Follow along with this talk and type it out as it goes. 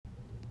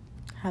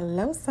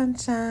Hello,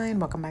 sunshine.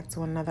 Welcome back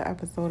to another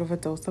episode of A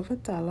Dose of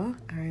Adela.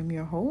 I am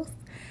your host,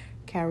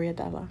 Carrie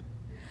Adela.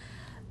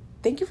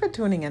 Thank you for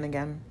tuning in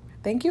again.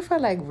 Thank you for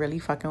really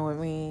fucking with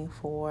me,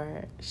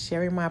 for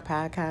sharing my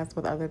podcast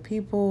with other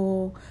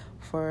people,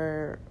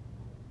 for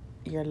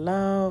your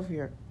love,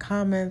 your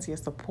comments, your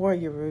support,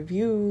 your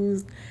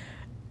reviews.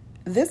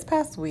 This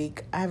past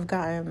week, I've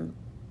gotten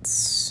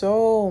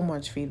so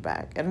much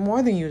feedback, and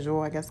more than usual,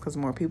 I guess, because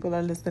more people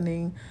are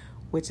listening,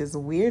 which is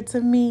weird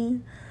to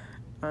me.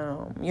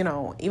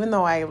 Even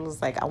though I was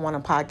like, I want a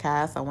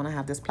podcast, I want to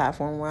have this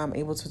platform where I'm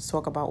able to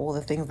talk about all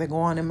the things that go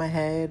on in my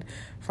head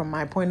from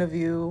my point of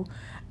view.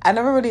 I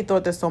never really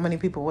thought that so many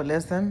people would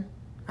listen.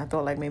 I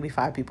thought like maybe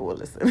 5 people would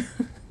listen.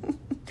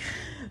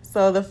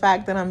 So the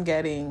fact that I'm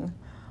getting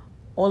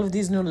all of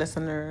these new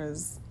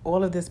listeners,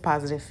 all of this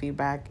positive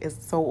feedback is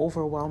so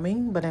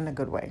overwhelming, but in a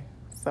good way.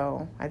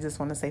 So I just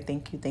want to say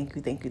thank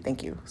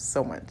you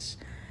so much.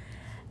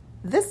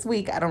 This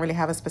week, I don't really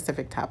have a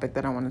specific topic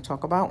that I want to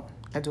talk about.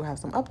 I do have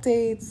some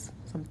updates,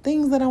 some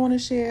things that I want to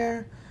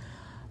share.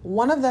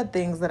 One of the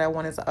things that I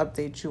wanted to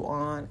update you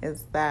on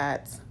is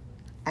that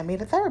I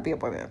made a therapy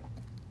appointment.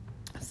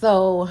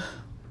 So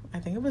I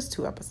think it was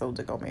 2 episodes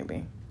ago,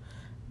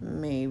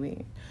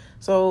 maybe.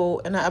 So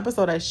in an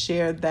episode, I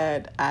shared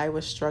that I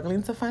was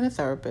struggling to find a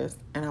therapist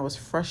and I was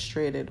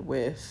frustrated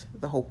with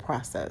the whole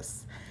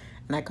process.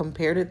 And I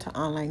compared it to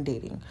online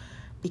dating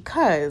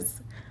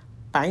because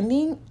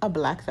finding a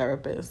black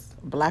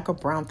or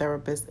brown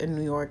therapist in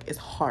New York is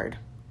hard.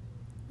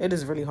 It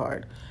is really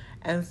hard.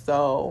 And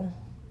so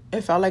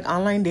it felt like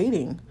online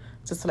dating.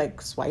 Just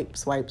like swipe.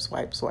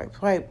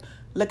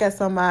 Look at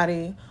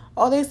somebody.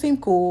 Oh, they seem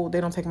cool.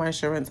 They don't take my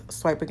insurance.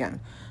 Swipe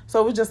again.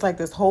 So it was just like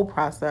this whole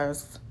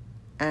process.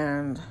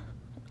 And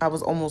I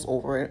was almost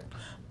over it.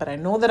 But I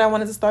know that I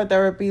wanted to start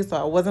therapy, so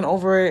I wasn't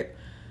over it.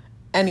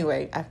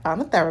 Anyway, I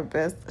found a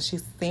therapist. She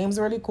seems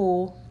really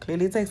cool.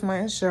 Clearly takes my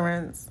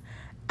insurance.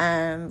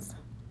 And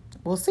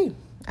we'll see.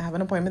 I have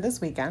an appointment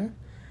this weekend.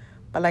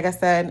 But like I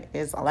said,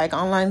 it's like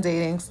online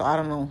dating. So I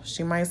don't know.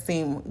 She might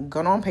seem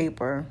good on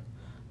paper,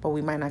 but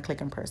we might not click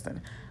in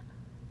person.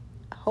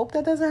 I hope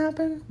that doesn't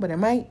happen, but it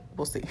might.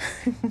 We'll see.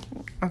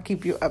 I'll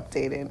keep you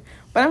updated.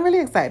 But I'm really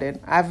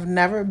excited. I've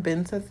never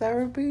been to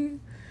therapy.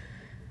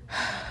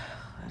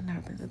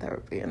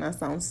 And that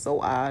sounds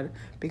so odd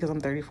because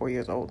I'm 34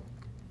 years old.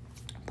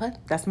 But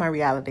that's my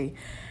reality.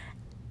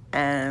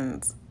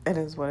 And it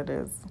is what it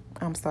is.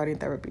 I'm starting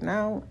therapy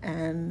now,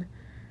 and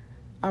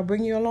I'll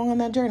bring you along on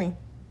that journey.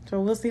 So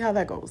we'll see how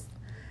that goes.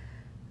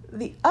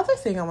 The other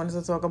thing I wanted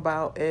to talk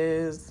about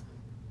is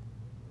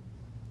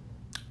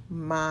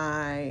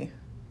my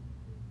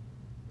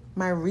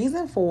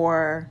reason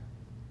for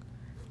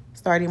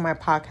starting my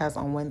podcast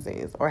on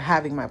Wednesdays or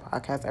having my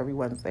podcast every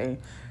Wednesday.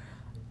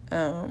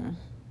 So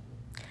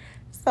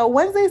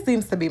Wednesday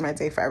seems to be my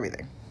day for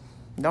everything.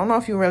 Don't know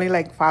if you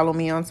really follow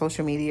me on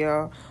social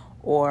media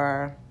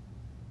or...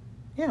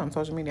 Yeah, on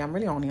social media. I'm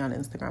really only on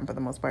Instagram for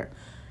the most part.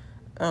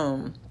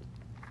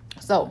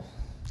 So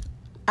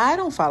I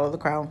don't follow the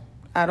crowd.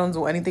 I don't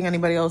do anything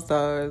anybody else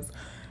does.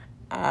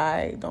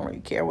 I don't really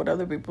care what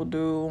other people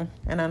do.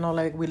 And I know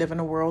we live in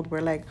a world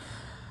where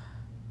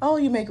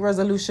you make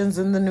resolutions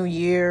in the new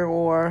year,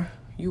 or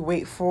you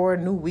wait for a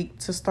new week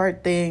to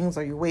start things,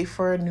 or you wait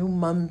for a new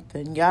month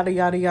and yada,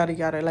 yada, yada,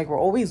 yada. We're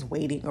always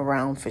waiting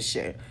around for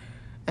shit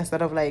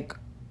instead of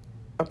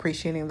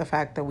appreciating the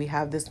fact that we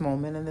have this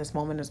moment, and this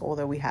moment is all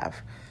that we have.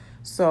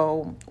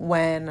 So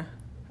when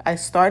I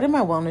started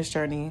my wellness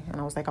journey and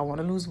I was like, I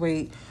want to lose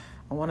weight,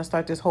 I want to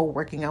start this whole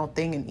working out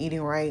thing and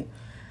eating right,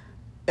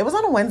 it was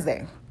on a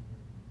Wednesday.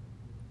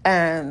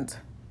 And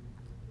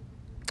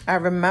I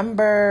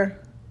remember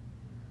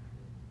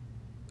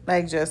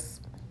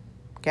just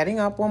getting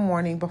up one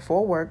morning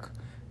before work,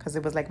 because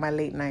it was my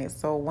late night.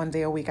 So one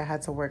day a week I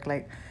had to work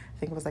I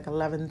think it was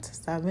 11 to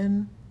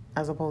 7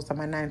 as opposed to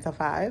my 9 to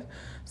 5.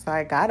 So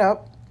I got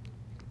up,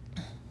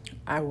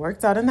 I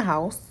worked out in the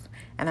house,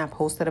 and I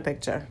posted a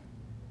picture.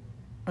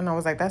 And I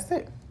was like, that's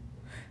it.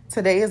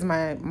 Today is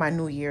my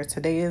new year.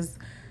 Today is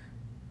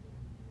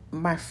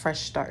my fresh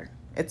start.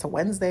 It's a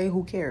Wednesday.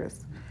 Who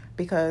cares?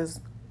 Because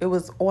it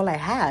was all I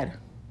had.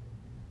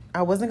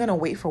 I wasn't going to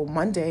wait for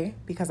Monday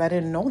because I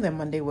didn't know that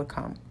Monday would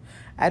come.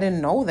 I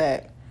didn't know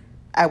that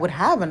I would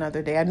have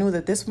another day. I knew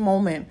that this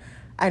moment,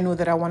 I knew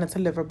that I wanted to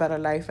live a better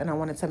life, and I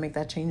wanted to make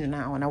that change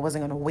now, and I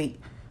wasn't going to wait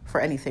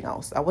for anything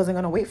else. I wasn't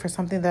going to wait for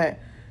something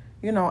that,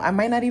 I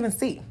might not even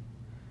see.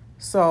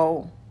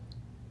 So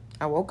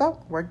I woke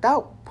up, worked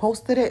out,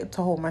 posted it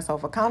to hold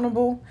myself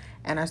accountable,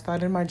 and I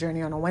started my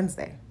journey on a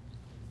Wednesday.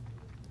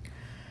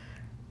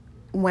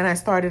 When I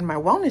started my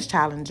wellness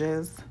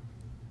challenges,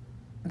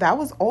 that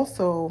was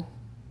also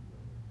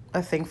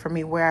a thing for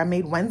me where I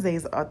made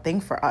Wednesdays a thing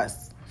for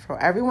us. For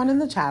everyone in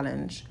the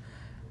challenge,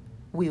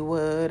 we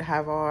would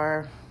have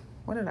our,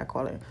 what did I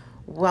call it?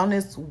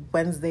 Wellness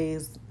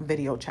Wednesdays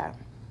video chat.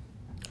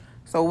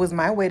 So it was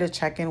my way to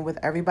check in with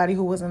everybody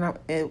who was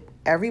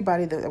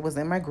everybody that was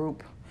in my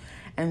group,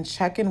 and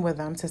check in with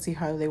them to see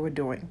how they were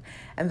doing.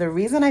 And the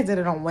reason I did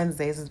it on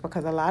Wednesdays is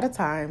because a lot of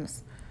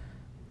times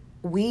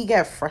we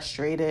get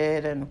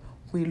frustrated and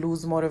we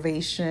lose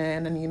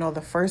motivation, and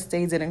the first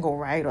day didn't go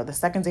right, or the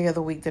second day of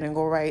the week didn't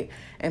go right,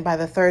 and by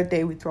the third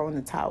day we throw in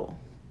the towel.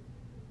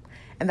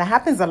 And that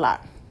happens a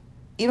lot,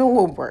 even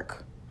with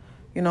work.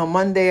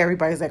 Monday,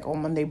 everybody's like, oh,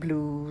 Monday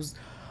blues,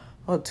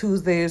 or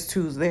Tuesday is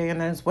Tuesday, and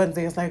then it's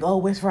Wednesday, it's like,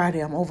 oh, it's Friday,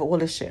 I'm over all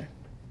this shit.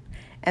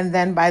 And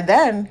then by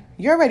then,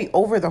 you're already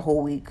over the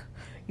whole week.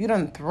 You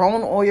done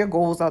thrown all your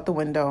goals out the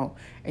window,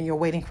 and you're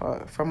waiting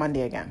for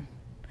Monday again.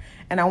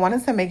 And I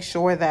wanted to make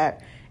sure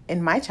that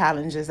in my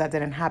challenges, that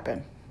didn't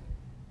happen.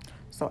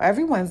 So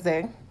every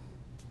Wednesday,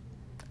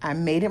 I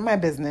made it my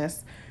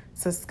business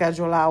to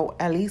schedule out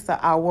at least an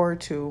hour or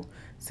two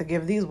to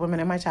give these women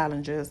in my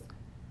challenges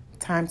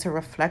time to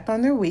reflect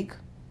on their week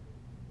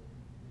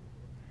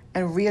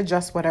and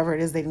readjust whatever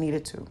it is they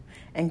needed to,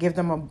 and give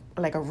them a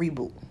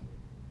reboot.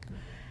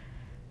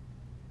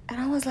 And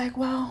I was like,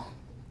 well,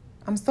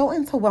 I'm so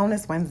into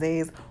Wellness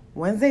Wednesdays.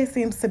 Wednesday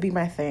seems to be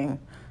my thing.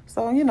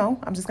 So,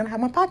 I'm just going to have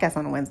my podcast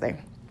on a Wednesday.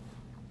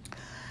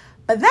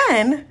 But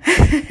then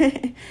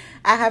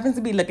I happened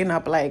to be looking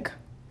up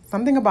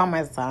something about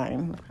my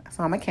sign.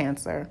 So I'm a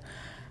Cancer.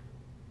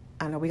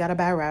 I know we got a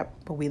bad rap,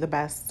 but we the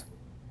best.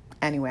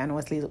 Anyway, I know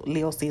it's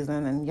Leo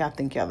season and y'all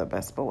think y'all the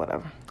best, but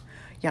whatever.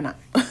 You're not.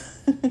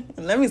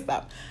 Let me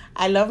stop.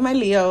 I love my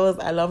Leos.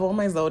 I love all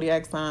my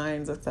zodiac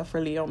signs except for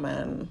Leo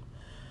men.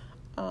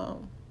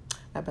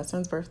 My best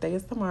friend's birthday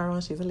is tomorrow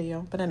and she's a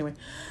Leo. But anyway,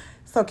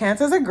 so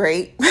Cancers are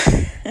great.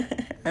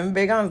 I'm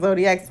big on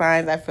zodiac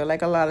signs. I feel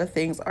like a lot of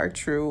things are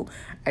true.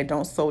 I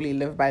don't solely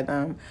live by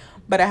them.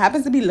 But I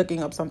happen to be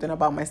looking up something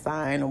about my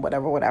sign or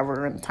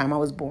whatever, and the time I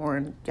was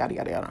born, yada,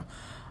 yada, yada.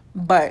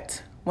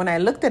 But when I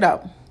looked it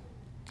up,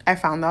 I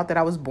found out that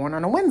I was born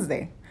on a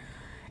Wednesday.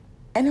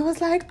 And it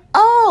was like,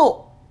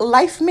 oh,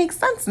 life makes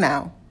sense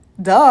now.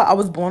 Duh, I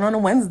was born on a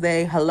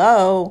Wednesday.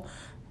 Hello.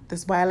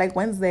 This is why I like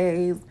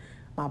Wednesdays.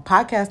 My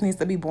podcast needs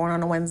to be born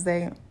on a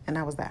Wednesday. And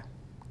that was that.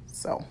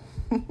 So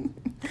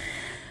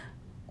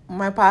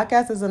my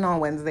podcast isn't on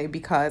Wednesday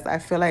because I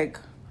feel like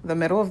the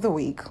middle of the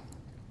week,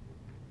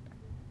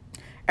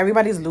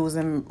 everybody's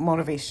losing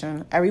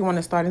motivation. Everyone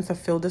is starting to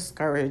feel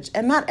discouraged.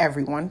 And not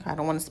everyone. I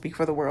don't want to speak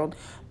for the world.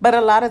 But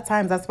a lot of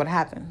times that's what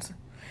happens.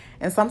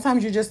 And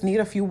sometimes you just need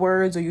a few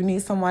words, or you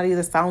need somebody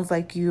that sounds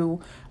like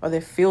you or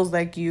that feels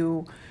like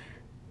you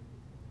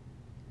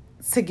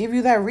to give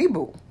you that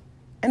reboot.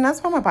 And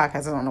that's why my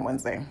podcast is on a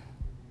Wednesday.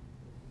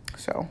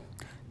 So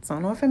I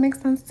don't know if it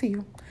makes sense to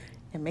you.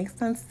 It makes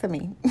sense to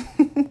me.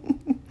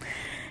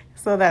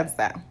 So that's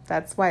that.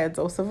 That's why A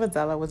Dose of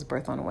Adela was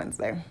birthed on a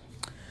Wednesday.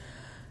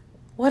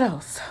 What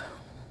else?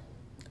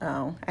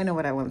 Oh, I know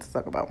what I wanted to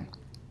talk about.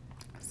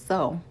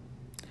 So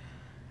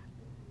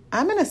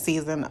I'm in a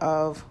season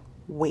of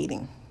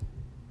waiting.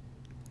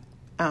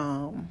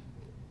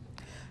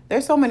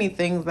 There's so many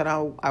things that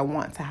I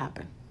want to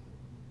happen,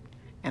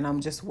 and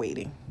I'm just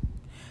waiting.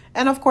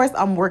 And of course,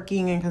 I'm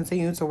working and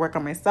continuing to work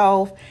on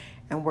myself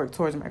and work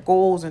towards my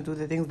goals and do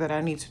the things that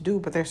I need to do.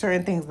 But there's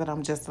certain things that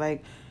I'm just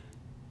like,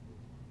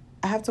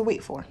 I have to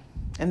wait for,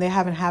 and they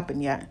haven't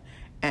happened yet.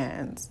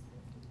 And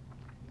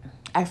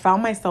I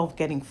found myself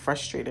getting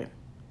frustrated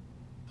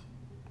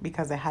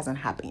because it hasn't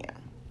happened yet.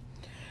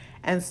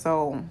 And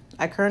so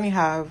I currently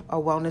have a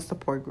wellness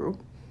support group.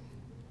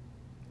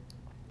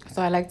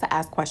 So I like to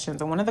ask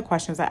questions. And one of the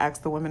questions I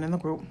asked the women in the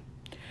group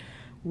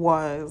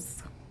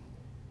was,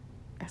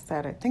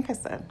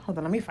 hold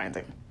on, let me find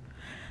it.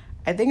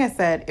 I think I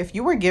said, if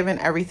you were given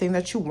everything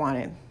that you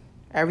wanted,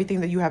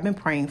 everything that you have been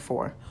praying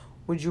for,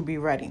 would you be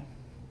ready?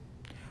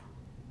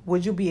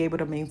 Would you be able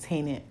to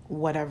maintain it,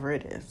 whatever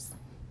it is?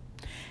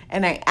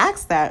 And I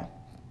asked that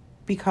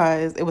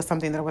because it was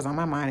something that was on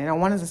my mind, and I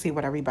wanted to see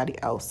what everybody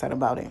else said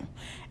about it.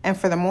 And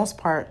for the most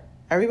part,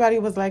 everybody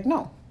was like,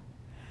 no.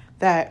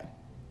 That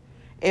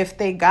if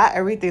they got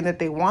everything that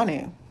they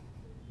wanted,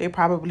 they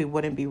probably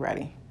wouldn't be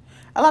ready.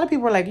 A lot of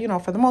people are like,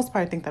 for the most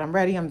part, I think that I'm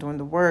ready. I'm doing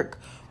the work,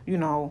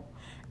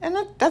 and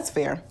that's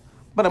fair.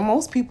 But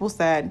most people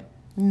said,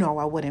 no,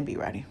 I wouldn't be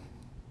ready.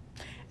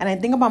 And I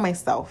think about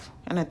myself,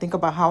 and I think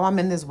about how I'm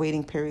in this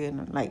waiting period,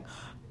 and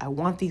I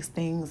want these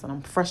things, and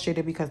I'm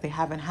frustrated because they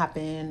haven't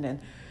happened, and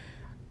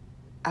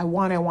I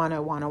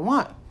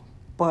want.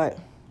 But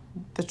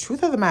the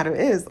truth of the matter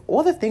is,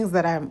 all the things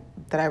that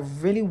I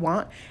really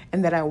want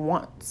and that I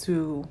want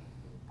to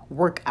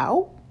work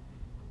out,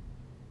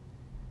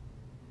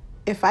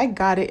 if I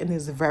got it in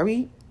this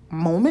very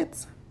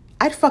moment,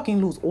 I'd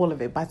fucking lose all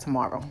of it by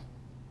tomorrow.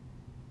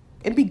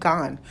 It'd be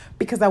gone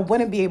because I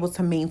wouldn't be able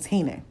to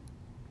maintain it.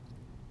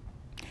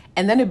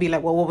 And then it'd be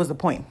like, well, what was the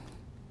point?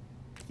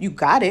 You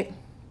got it.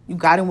 You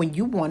got it when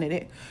you wanted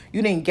it.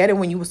 You didn't get it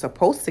when you were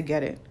supposed to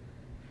get it.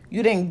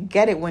 You didn't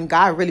get it when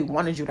God really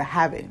wanted you to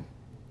have it.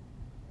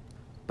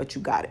 But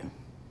you got it.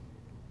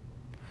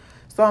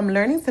 So I'm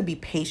learning to be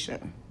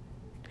patient.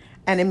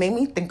 And it made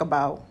me think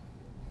about,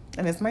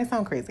 and this might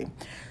sound crazy.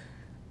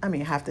 I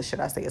mean, half the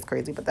shit I say is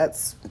crazy, but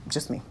that's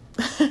just me.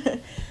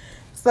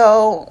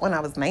 So when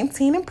I was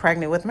 19 and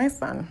pregnant with my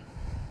son,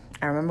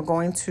 I remember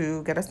going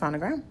to get a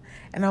sonogram.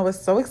 And I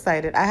was so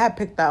excited. I had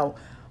picked out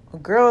a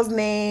girl's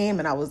name,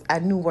 and I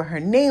knew what her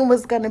name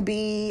was gonna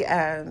be,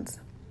 and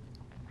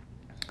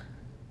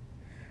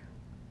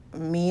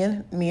me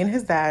and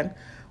his dad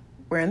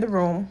were in the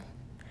room,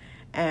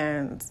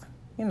 and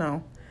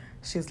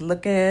she's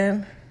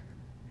looking,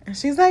 and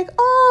she's like,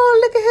 "Oh,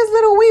 look at his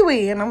little wee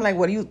wee," and I'm like,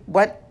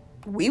 "What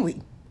wee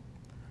wee?"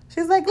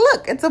 She's like,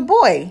 "Look, it's a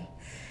boy."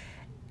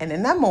 And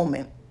in that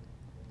moment,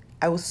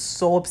 I was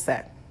so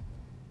upset.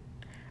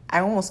 I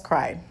almost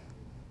cried.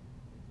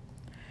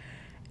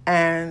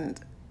 And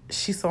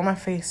she saw my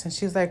face and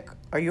she's like,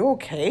 "Are you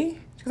okay?"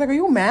 She's like, "Are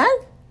you mad?"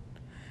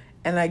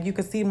 And like you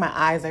could see my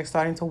eyes like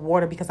starting to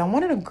water because I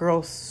wanted a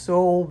girl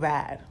so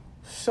bad.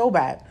 So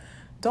bad.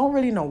 Don't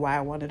really know why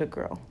I wanted a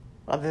girl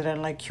other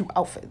than like cute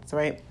outfits,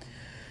 right?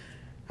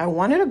 I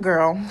wanted a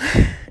girl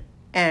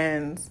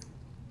and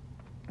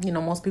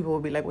most people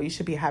would be like, "Well, you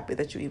should be happy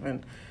that you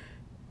even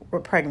were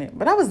pregnant."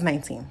 But I was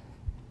 19.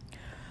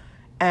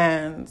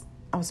 And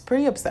I was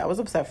pretty upset. I was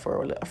upset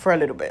for a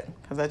little bit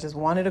because I just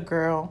wanted a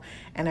girl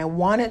and I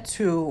wanted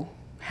to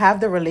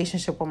have the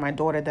relationship with my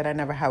daughter that I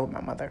never had with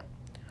my mother.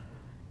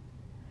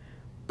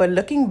 But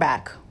looking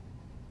back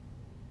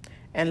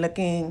and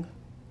looking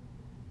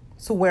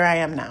to where I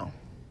am now,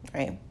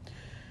 right?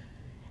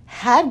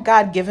 Had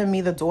God given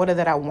me the daughter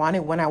that I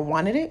wanted when I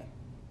wanted it,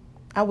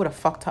 I would have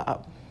fucked her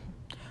up.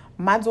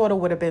 My daughter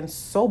would have been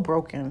so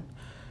broken,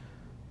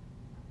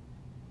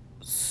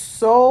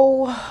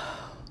 so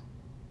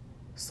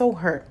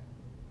hurt.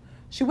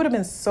 She would have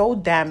been so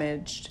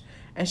damaged,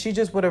 and she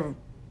just would have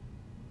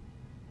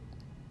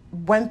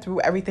went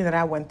through everything that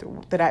I went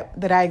through,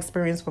 that I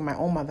experienced with my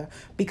own mother,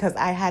 because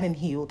I hadn't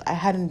healed. I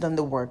hadn't done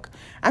the work.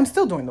 I'm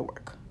still doing the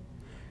work.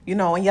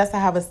 And yes, I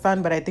have a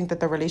son, but I think that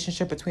the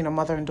relationship between a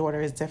mother and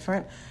daughter is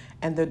different.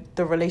 And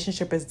the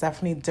relationship is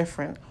definitely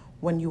different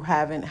when you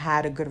haven't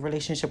had a good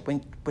relationship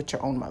with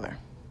your own mother.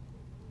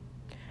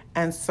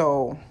 And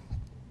so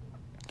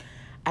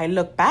I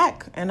look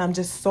back and I'm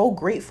just so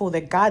grateful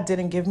that God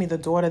didn't give me the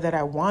daughter that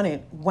I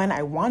wanted when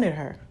I wanted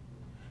her,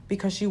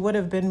 because she would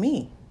have been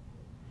me.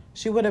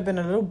 She would have been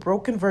a little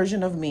broken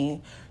version of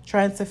me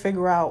trying to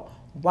figure out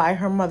why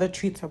her mother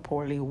treats her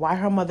poorly, why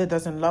her mother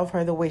doesn't love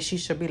her the way she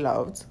should be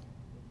loved.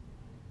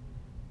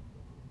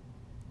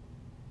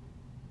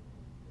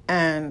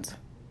 And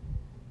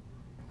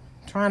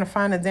trying to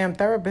find a damn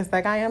therapist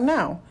like I am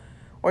now,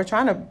 or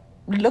trying to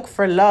look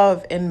for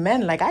love in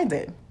men like I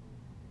did,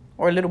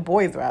 or little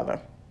boys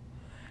rather.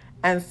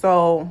 And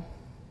so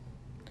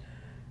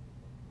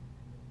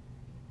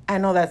I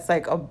know that's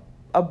like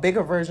a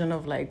bigger version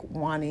of like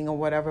wanting or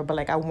whatever, but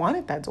like I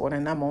wanted that daughter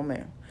in that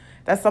moment.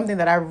 That's something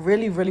that I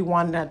really, really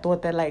wanted. I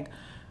thought that like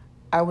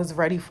I was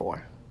ready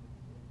for.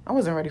 I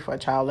wasn't ready for a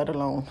child, let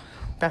alone,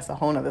 that's a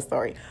whole nother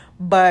story.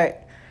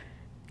 But,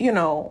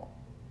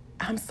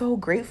 I'm so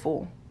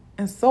grateful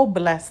and so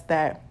blessed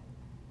that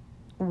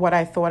what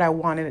I thought I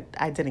wanted,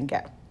 I didn't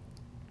get.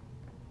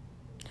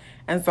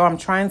 And so I'm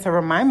trying to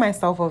remind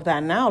myself of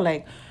that now.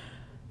 Like,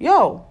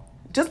 yo,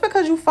 just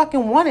because you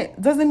fucking want it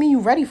doesn't mean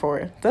you're ready for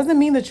it. Doesn't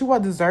mean that you are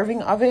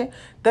deserving of it.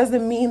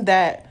 Doesn't mean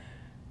that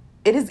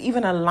it is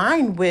even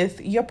aligned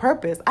with your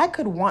purpose. I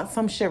could want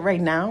some shit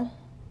right now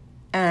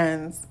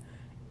and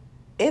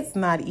it's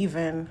not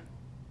even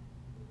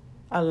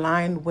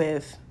aligned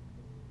with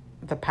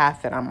the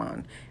path that I'm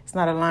on. It's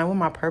not aligned with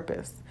my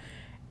purpose.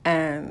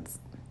 And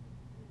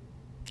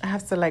I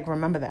have to like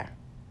remember that.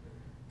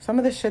 Some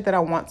of the shit that I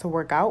want to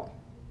work out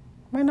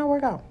might not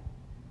work out.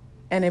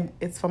 And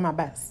it's for my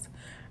best.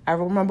 I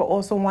remember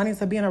also wanting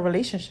to be in a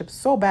relationship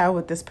so bad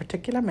with this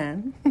particular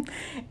man.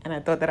 And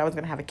I thought that I was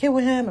going to have a kid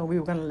with him and we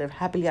were going to live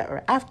happily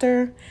ever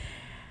after.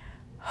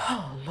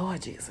 Oh,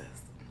 Lord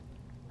Jesus.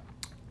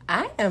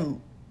 I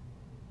am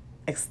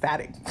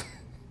ecstatic.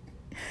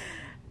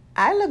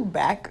 I look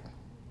back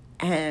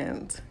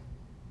and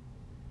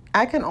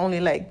I can only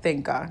like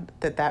thank God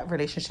that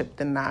relationship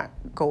did not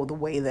go the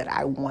way that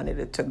I wanted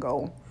it to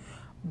go,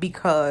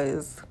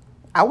 because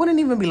I wouldn't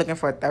even be looking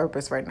for a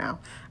therapist right now.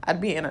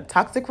 I'd be in a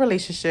toxic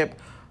relationship,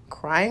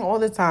 crying all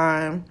the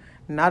time,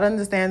 not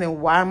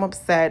understanding why I'm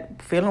upset,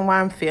 feeling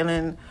why I'm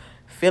feeling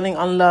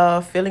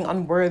unloved, feeling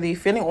unworthy,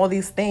 feeling all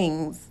these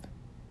things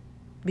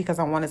because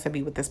I wanted to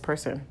be with this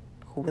person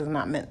who was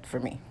not meant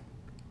for me.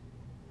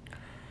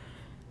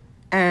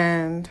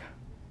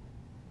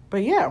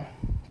 But yeah.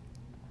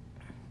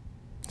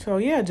 So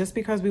yeah, just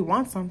because we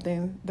want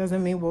something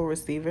doesn't mean we'll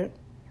receive it.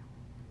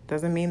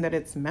 Doesn't mean that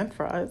it's meant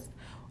for us.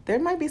 There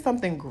might be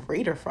something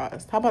greater for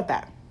us. How about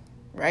that?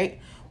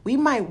 Right? We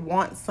might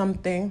want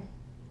something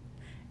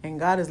and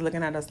God is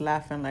looking at us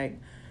laughing like,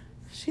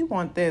 she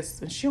want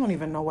this and she don't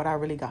even know what I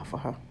really got for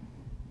her.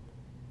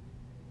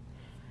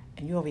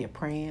 And you over here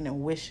praying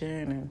and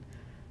wishing and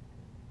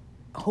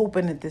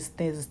hoping that this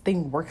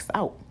thing works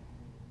out.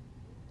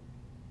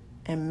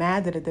 And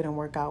mad that it didn't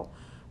work out.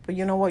 But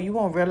you know what? You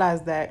won't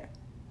realize that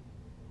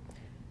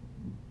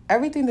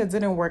everything that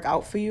didn't work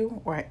out for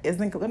you or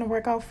isn't going to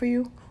work out for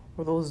you,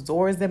 or those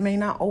doors that may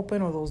not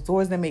open or those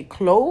doors that may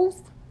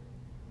close,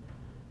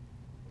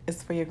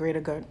 it's for your greater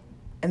good.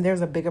 And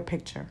there's a bigger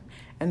picture.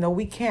 And though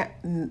we can't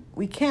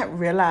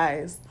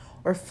realize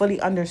or fully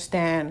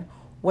understand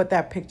what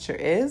that picture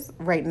is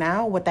right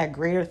now, what that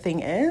greater thing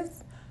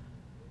is,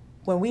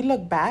 when we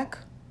look back,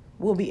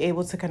 we'll be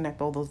able to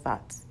connect all those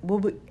dots. We'll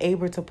be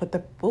able to put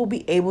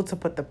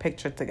the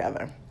picture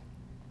together.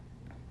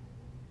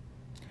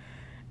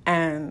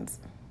 And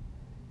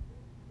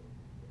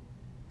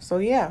so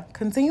yeah,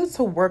 continue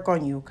to work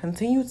on you.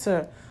 Continue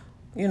to,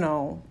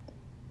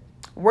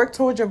 work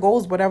towards your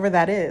goals, whatever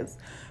that is.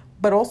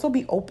 But also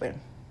be open.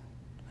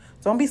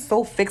 Don't be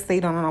so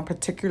fixated on a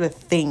particular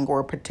thing or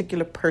a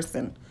particular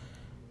person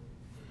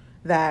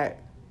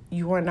that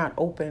you are not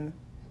open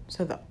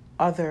to the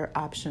other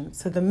options,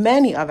 to the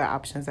many other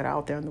options that are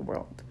out there in the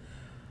world.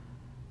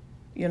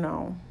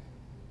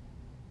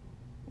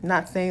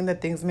 Not saying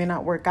that things may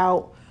not work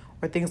out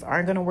or things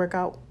aren't going to work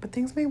out, but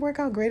things may work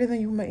out greater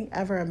than you may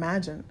ever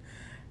imagine.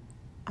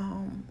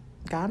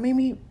 God may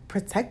be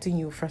protecting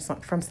you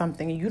from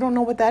something, and you don't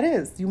know what that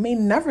is. You may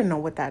never know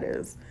what that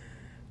is.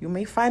 You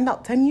may find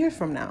out 10 years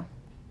from now.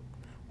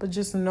 But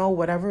just know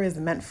whatever is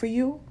meant for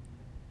you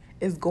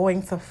is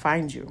going to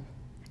find you.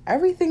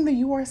 Everything that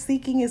you are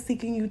seeking is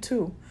seeking you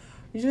too.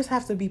 You just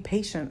have to be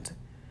patient.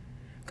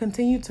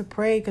 Continue to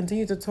pray.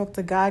 Continue to talk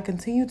to God.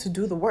 Continue to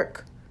do the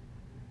work.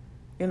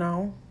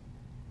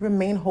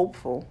 Remain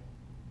hopeful.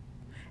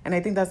 And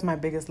I think that's my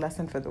biggest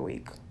lesson for the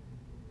week.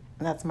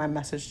 And that's my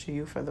message to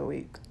you for the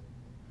week.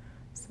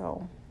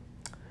 So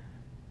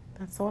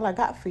that's all I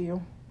got for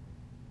you.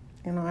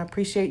 I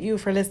appreciate you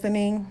for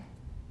listening.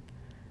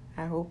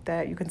 I hope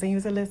that you continue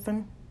to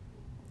listen.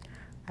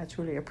 I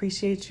truly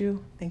appreciate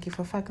you. Thank you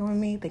for fucking with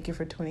me. Thank you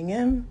for tuning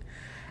in.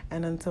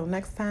 And until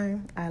next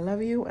time, I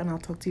love you, and I'll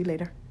talk to you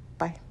later.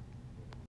 Bye.